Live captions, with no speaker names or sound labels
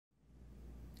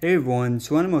Hey everyone,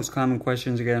 so one of the most common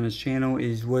questions I get on this channel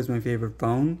is what's my favorite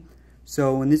phone?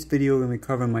 So in this video we're going to be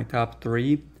covering my top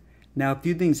 3. Now a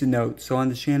few things to note, so on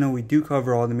the channel we do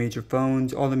cover all the major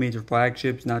phones, all the major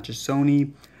flagships, not just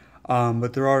Sony,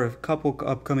 but there are a couple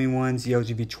upcoming ones, the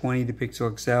LG V20, the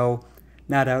Pixel XL,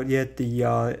 not out yet,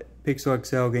 the Pixel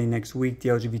XL getting next week, the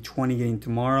LG V20 getting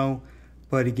tomorrow,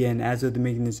 but again, as of the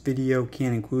making this video,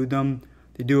 can't include them.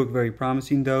 They do look very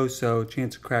promising though, so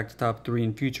chance to crack the top 3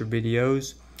 in future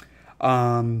videos.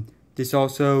 This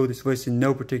lists in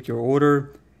no particular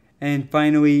order. And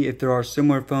finally, if there are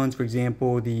similar phones, for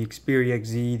example, the Xperia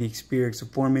XZ, the Xperia X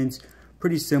Performance,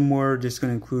 pretty similar, just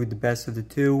going to include the best of the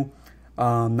two.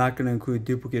 Not going to include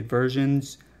duplicate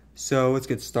versions. So let's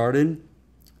get started.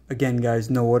 Again, guys,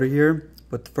 no order here,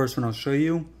 but the first one I'll show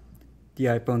you, the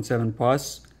iPhone 7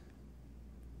 Plus.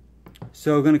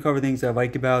 So I'm going to cover things I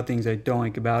like about it, things I don't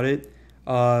like about it.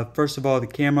 First of all, the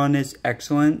camera on this,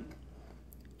 excellent.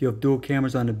 You have dual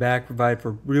cameras on the back, provide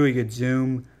for really good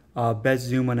zoom, best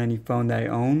zoom on any phone that I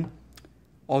own.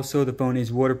 Also, the phone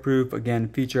is waterproof, again,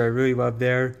 feature I really love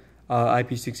there.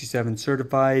 IP67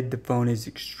 certified. The phone is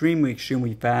extremely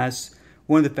fast.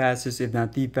 One of the fastest, if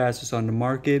not the fastest on the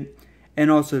market.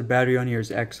 And also the battery on here is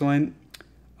excellent.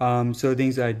 So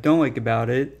things that I don't like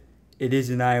about it, it is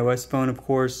an iOS phone, of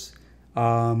course.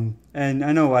 And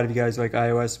I know a lot of you guys like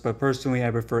iOS, but personally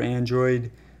I prefer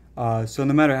Android. So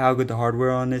no matter how good the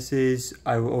hardware on this is,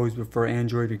 I will always prefer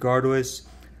Android regardless.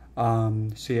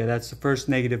 So yeah, that's the first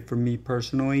negative for me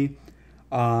personally.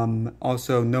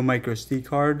 Also, no micro SD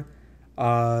card.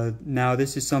 Now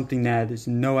this is something that is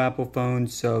no Apple phone,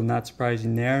 so not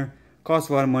surprising there. Costs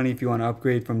a lot of money if you want to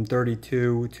upgrade from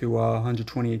 32 to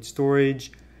 128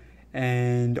 storage.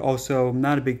 And also, I'm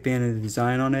not a big fan of the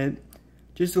design on it.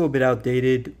 Just a little bit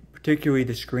outdated, particularly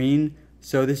the screen.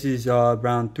 So this is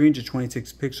around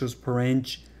 326 pixels per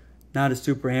inch. Not a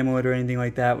super AMOLED or anything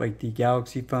like that, like the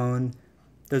Galaxy phone.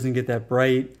 Doesn't get that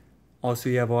bright. Also,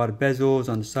 you have a lot of bezels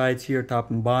on the sides here,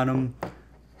 top and bottom.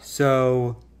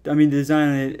 So, I mean, the design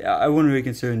on it, I wouldn't really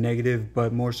consider negative,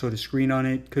 but more so the screen on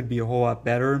it could be a whole lot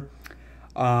better.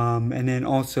 And then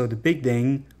also the big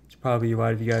thing, which probably a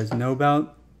lot of you guys know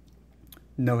about,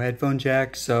 no headphone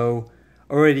jack. So,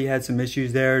 already had some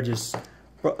issues there.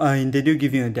 I mean, they do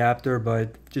give you an adapter,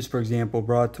 but just for example,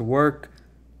 brought it to work,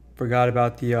 forgot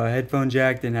about the headphone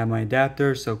jack, didn't have my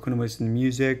adapter, so couldn't listen to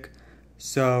music.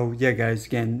 So yeah, guys,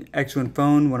 again, excellent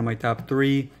phone, one of my top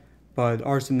 3, but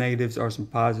are some negatives, are some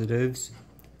positives.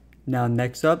 Now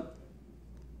next up,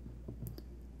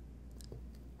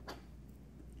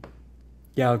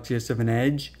 Galaxy S7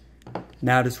 Edge.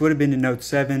 Now this would have been the Note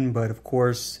 7, but of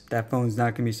course that phone's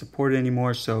not going to be supported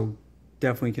anymore, so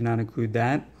definitely cannot include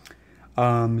that.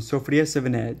 So for the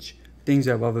S7 Edge, things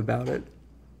I love about it.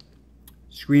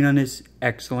 Screen on this,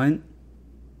 excellent.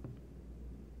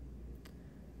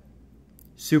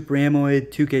 Super AMOLED,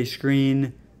 2K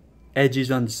screen, edges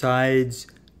on the sides,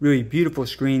 really beautiful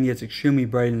screen, gets extremely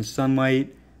bright in the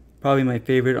sunlight. Probably my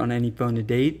favorite on any phone to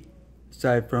date,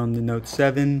 aside from the Note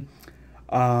 7.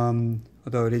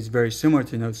 Although it is very similar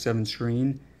to the Note 7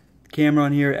 screen. The camera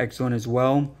on here, excellent as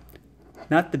well.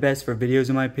 Not the best for videos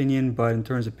in my opinion, but in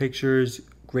terms of pictures,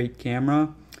 great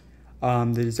camera.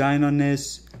 The design on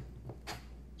this,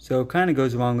 so it kind of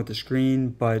goes along with the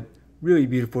screen, but really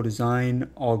beautiful design,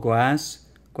 all glass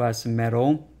and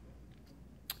metal.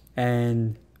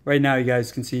 And right now you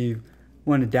guys can see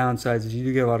one of the downsides is you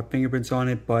do get a lot of fingerprints on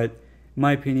it, but in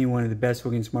my opinion, one of the best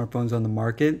looking smartphones on the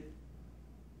market.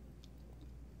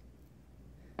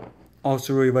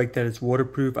 Also really like that it's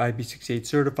waterproof, IP68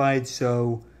 certified,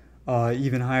 so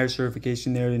even higher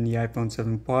certification there than the iPhone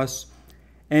 7 Plus.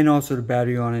 And also the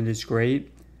battery on it is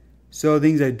great. So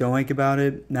things I don't like about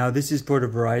it. Now this is for the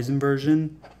Verizon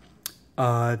version.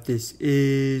 This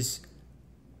is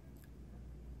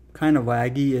kind of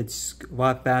laggy. It's a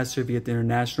lot faster if you get the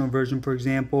international version, for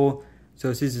example. So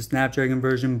this is the Snapdragon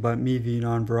version, but me being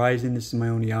on Verizon, this is my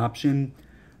only option.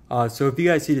 So if you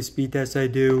guys see the speed test I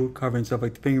do, covering stuff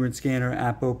like the fingerprint scanner,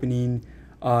 app opening,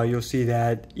 you'll see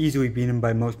that easily beaten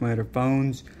by most of my other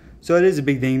phones. So it is a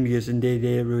big thing because in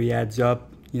day-to-day it really adds up.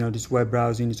 You know, just web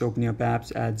browsing, just opening up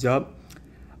apps adds up.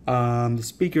 The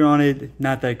speaker on it,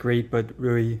 not that great, but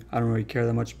really, I don't really care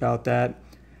that much about that.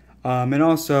 And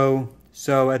also,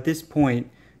 so at this point,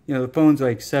 you know, the phone's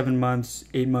like 7 months,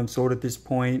 8 months old at this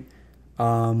point.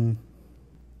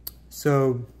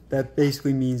 So that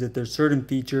basically means that there's certain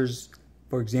features,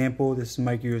 for example, this is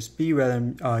micro USB rather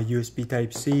than USB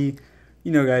Type-C.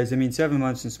 You know, guys, I mean, 7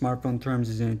 months in smartphone terms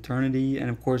is an eternity. And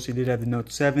of course, we did have the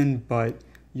Note 7, but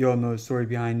you all know the story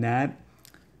behind that.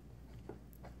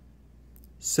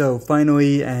 So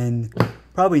finally, and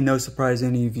Probably no surprise to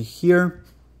any of you here.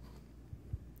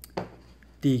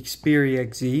 The Xperia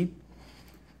XZ.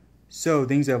 So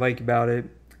things I like about it.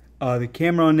 The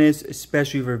camera on this,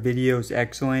 especially for video, is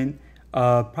excellent.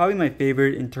 Probably my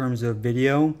favorite in terms of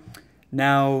video.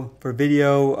 Now for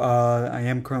video, I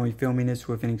am currently filming this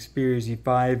with an Xperia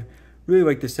Z5. Really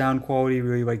like the sound quality,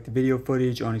 really like the video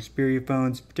footage on Xperia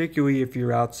phones, particularly if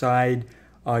you're outside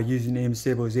using image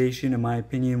stabilization. In my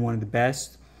opinion, one of the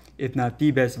best, if not the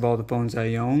best of all the phones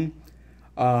I own.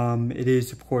 It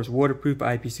is of course waterproof,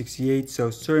 IP68,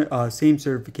 so same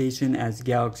certification as the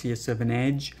Galaxy S7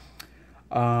 Edge.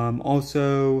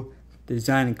 Also, the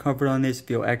design and comfort on this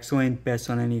feel excellent, best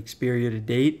on any Xperia to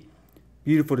date.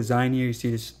 Beautiful design here. You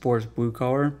see this forest blue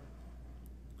color.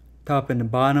 Top and the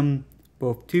bottom,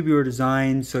 both tubular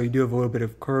design, so you do have a little bit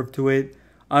of curve to it.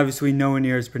 Obviously nowhere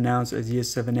near as pronounced as the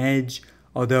S7 Edge,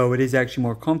 although it is actually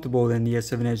more comfortable than the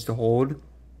S7 Edge to hold.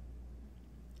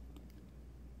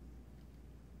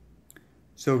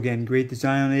 So again, great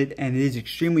design on it, and it is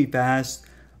extremely fast,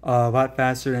 a lot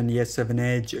faster than the S7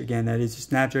 Edge. Again, that is a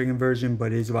Snapdragon version,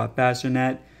 but it is a lot faster than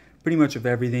that. Pretty much of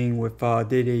everything with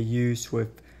day-to-day use,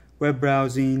 with web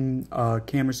browsing,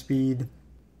 camera speed.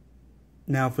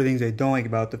 Now for things I don't like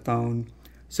about the phone.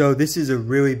 So this is a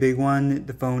really big one.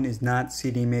 The phone is not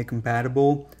CDMA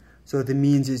compatible. So what that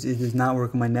means is it does not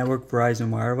work on my network, Verizon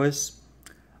Wireless.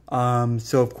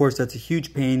 So of course that's a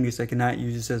huge pain because I cannot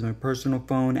use this as my personal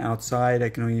phone outside. I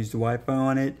can only use the Wi-Fi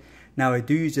on it. Now I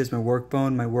do use this as my work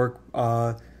phone. My work,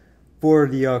 for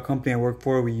the company I work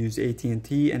for, we use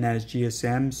AT&T, and that is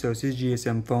GSM. So it's a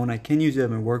GSM phone. I can use it as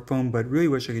my work phone, but really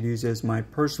wish I could use it as my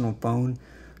personal phone.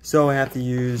 So I have to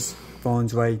use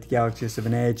phones like the Galaxy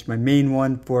S7 Edge, my main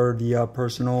one for the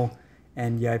personal,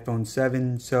 and the iPhone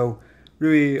 7. So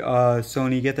really,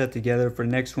 Sony, get that together for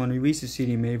the next one. Release a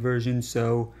CDMA version,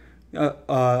 so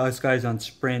us guys on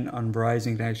Sprint, on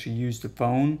Verizon, can actually use the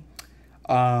phone.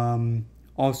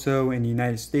 Also in the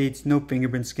United States, no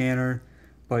fingerprint scanner,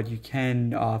 but you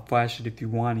can flash it if you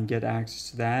want and get access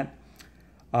to that.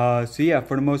 So yeah,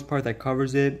 for the most part that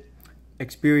covers it.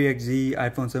 Xperia XZ,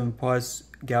 iPhone 7 Plus,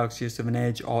 Galaxy S7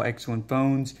 Edge, all excellent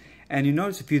phones. And you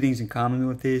notice a few things in common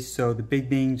with this. So the big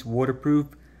things, waterproof.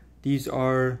 These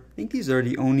are, I think these are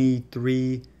the only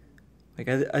three, like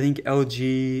I think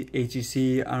LG,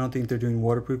 HTC, I don't think they're doing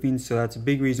waterproofing. So that's a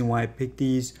big reason why I picked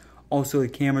these. Also the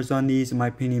cameras on these, in my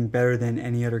opinion, better than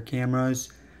any other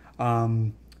cameras.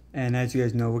 And as you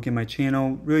guys know, look at my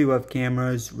channel, really love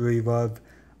cameras, really love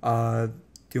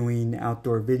doing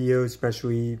outdoor videos,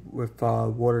 especially with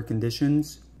water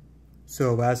conditions.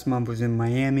 So last month was in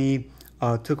Miami,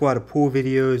 took a lot of pool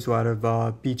videos, a lot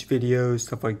of beach videos,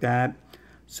 stuff like that.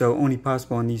 So only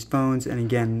possible on these phones, and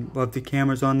again, love the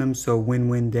cameras on them, so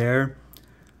win-win there.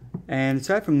 And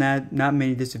aside from that, not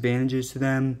many disadvantages to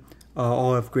them.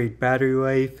 All have great battery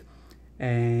life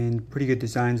and pretty good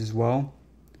designs as well.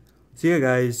 So yeah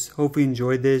guys, hopefully you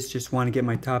enjoyed this. Just want to get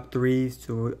my top 3,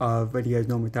 so let you guys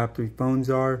know what my top 3 phones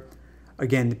are.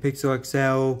 Again, the Pixel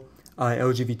XL,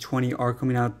 LG V20 are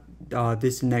coming out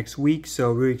this and next week,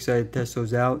 so really excited to test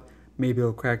those out. Maybe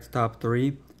it'll crack the top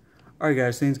 3. Alright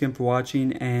guys, thanks again for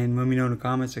watching, and let me know in the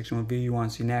comment section what video you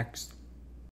want to see next.